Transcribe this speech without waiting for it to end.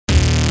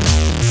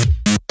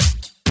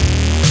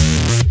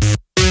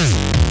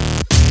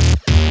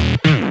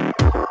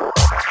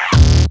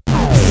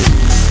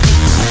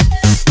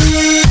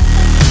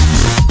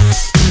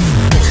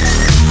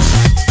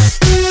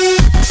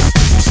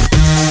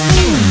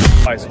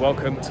Guys,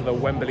 welcome to the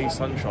Wembley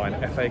Sunshine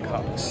FA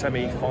Cup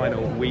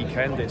semi-final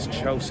weekend. It's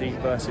Chelsea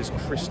versus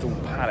Crystal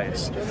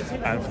Palace,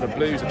 and for the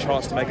Blues a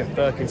chance to make a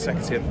third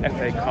consecutive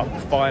FA Cup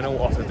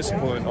final after the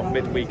disappointment of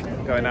midweek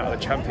going out of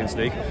the Champions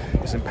League.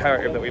 It's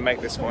imperative that we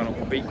make this final,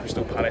 beat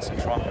Crystal Palace and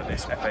try and put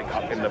this FA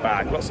Cup in the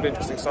bag. Lots of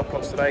interesting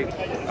subplots today.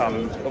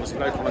 Obviously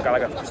no Conor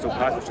Gallagher for Crystal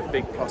Palace, which is a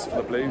big plus for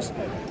the Blues.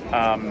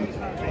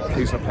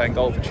 Who's not playing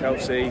goal for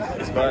Chelsea?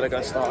 Is Werner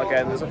going to start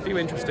again? There's a few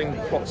interesting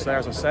plots there,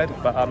 as I said,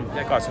 but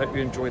yeah guys, hope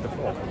you enjoy the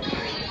vlog.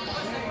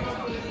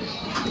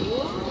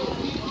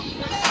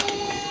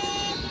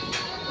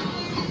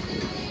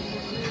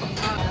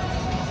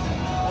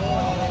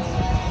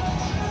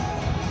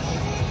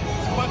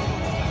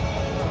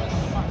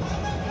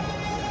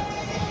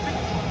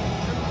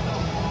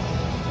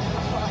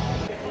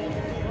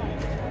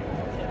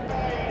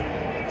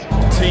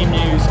 Team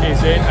news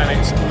is in, and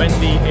it's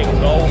Mendy in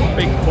goal.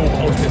 Big call,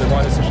 ultimately the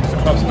right decision. It's the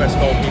club's best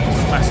goalkeeper. It's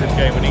a massive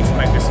game. We need to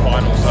make this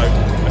final. So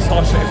as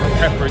harsh as it is on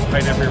Kepa, who's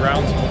playing every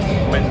round,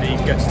 Mendy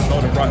gets the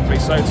nod, and rightfully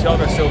so.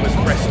 Thiago Silva's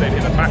rested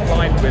in the back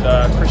line with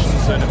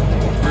Christensen,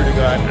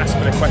 Rudiger and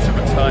Aspilicueta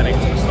returning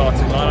to the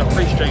starting line.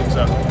 Priest James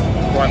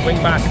right wing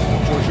back.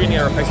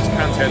 Jorginho replaces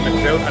Kante in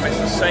midfield, and it's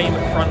the same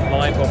front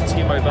line of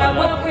Timo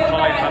Werner,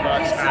 Kai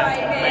Havertz and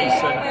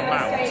Mason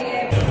Mount.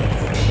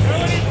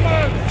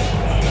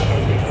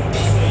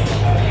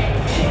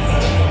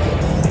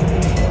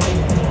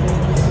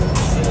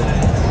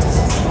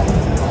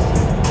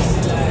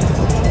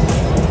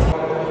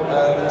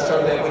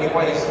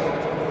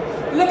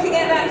 Looking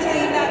at that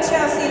team, that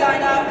Chelsea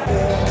lineup.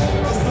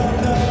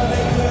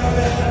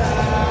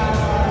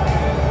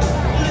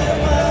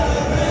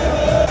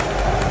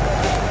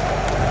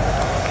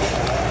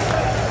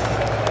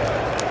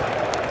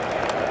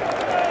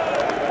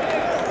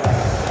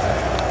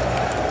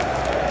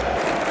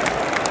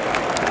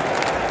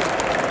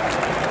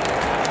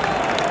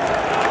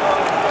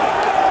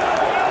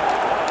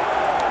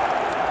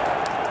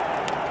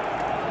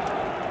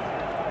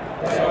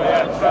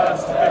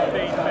 First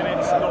 15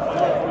 minutes, not an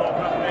awful lot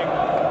happening.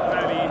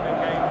 Fairly even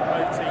game,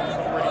 both teams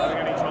not really having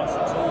any chance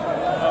at all.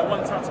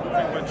 One tactical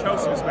thing where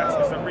Chelsea was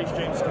better is that Reece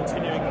James is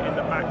continuing in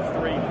the back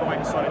three,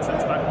 right-sided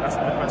centre-back, that's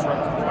the better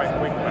right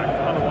wing-back.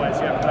 Otherwise,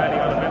 yeah, fairly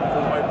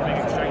uneventful opening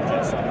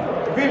exchanges.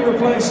 Being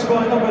replaced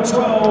by number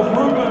 12,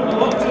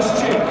 Loftus.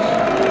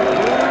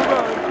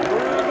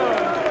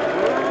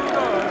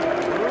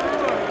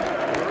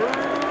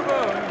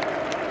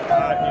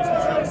 News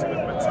for Chelsea with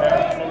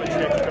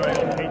going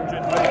on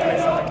injured. Hopefully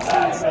something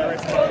too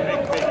serious, but a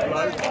big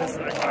blow. This is a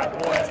bad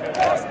boy. It's been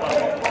passed by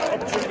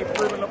opportunity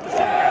for Ruben Loftus to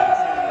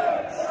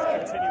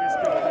continue his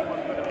goal.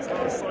 One of his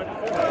last side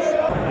performance.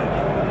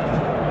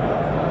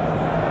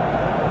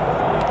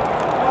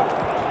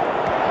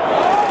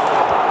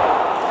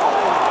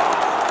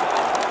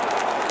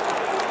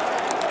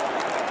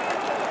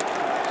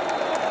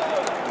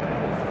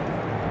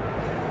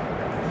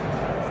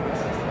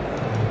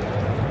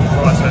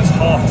 So it's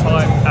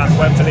half-time at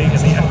Wembley in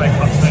the FA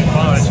Cup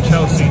semi-final. It's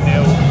Chelsea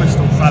 0,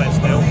 Crystal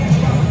Palace 0.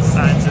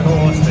 And in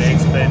all honesty,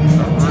 it's been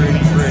a really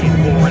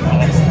boring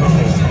half of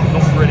football.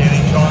 Not really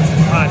any chances.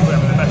 Palace were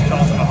having the best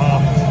chance of the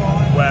half,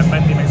 where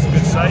Mendy makes a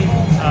good save.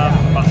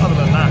 But other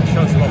than that,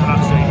 Chelsea got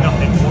absolutely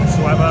nothing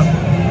whatsoever.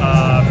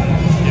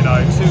 You know,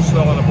 too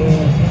slow on the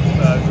ball.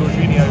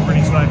 Jorginho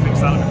really slowing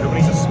things down.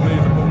 We need to smooth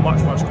the ball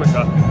much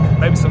quicker.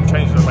 Maybe some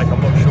changes to make, I'm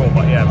not sure.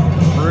 But yeah,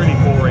 really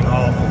boring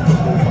half of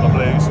football for the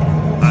Blues.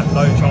 And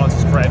no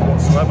chances created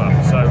whatsoever.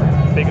 So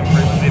big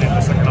improvement needed in the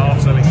second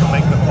half so we can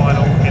make the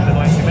final in the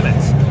 90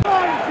 minutes.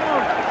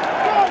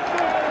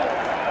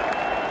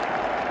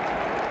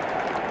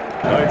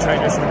 No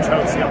changes from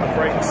Chelsea on the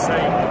break,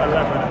 same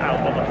 11 out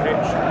on the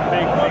pitch.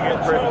 Big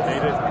improvement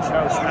needed.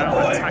 Chelsea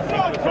now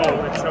attacking the goal,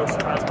 and Chelsea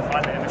fans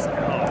behind it in the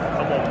second half.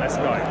 Come on, let's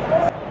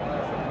go.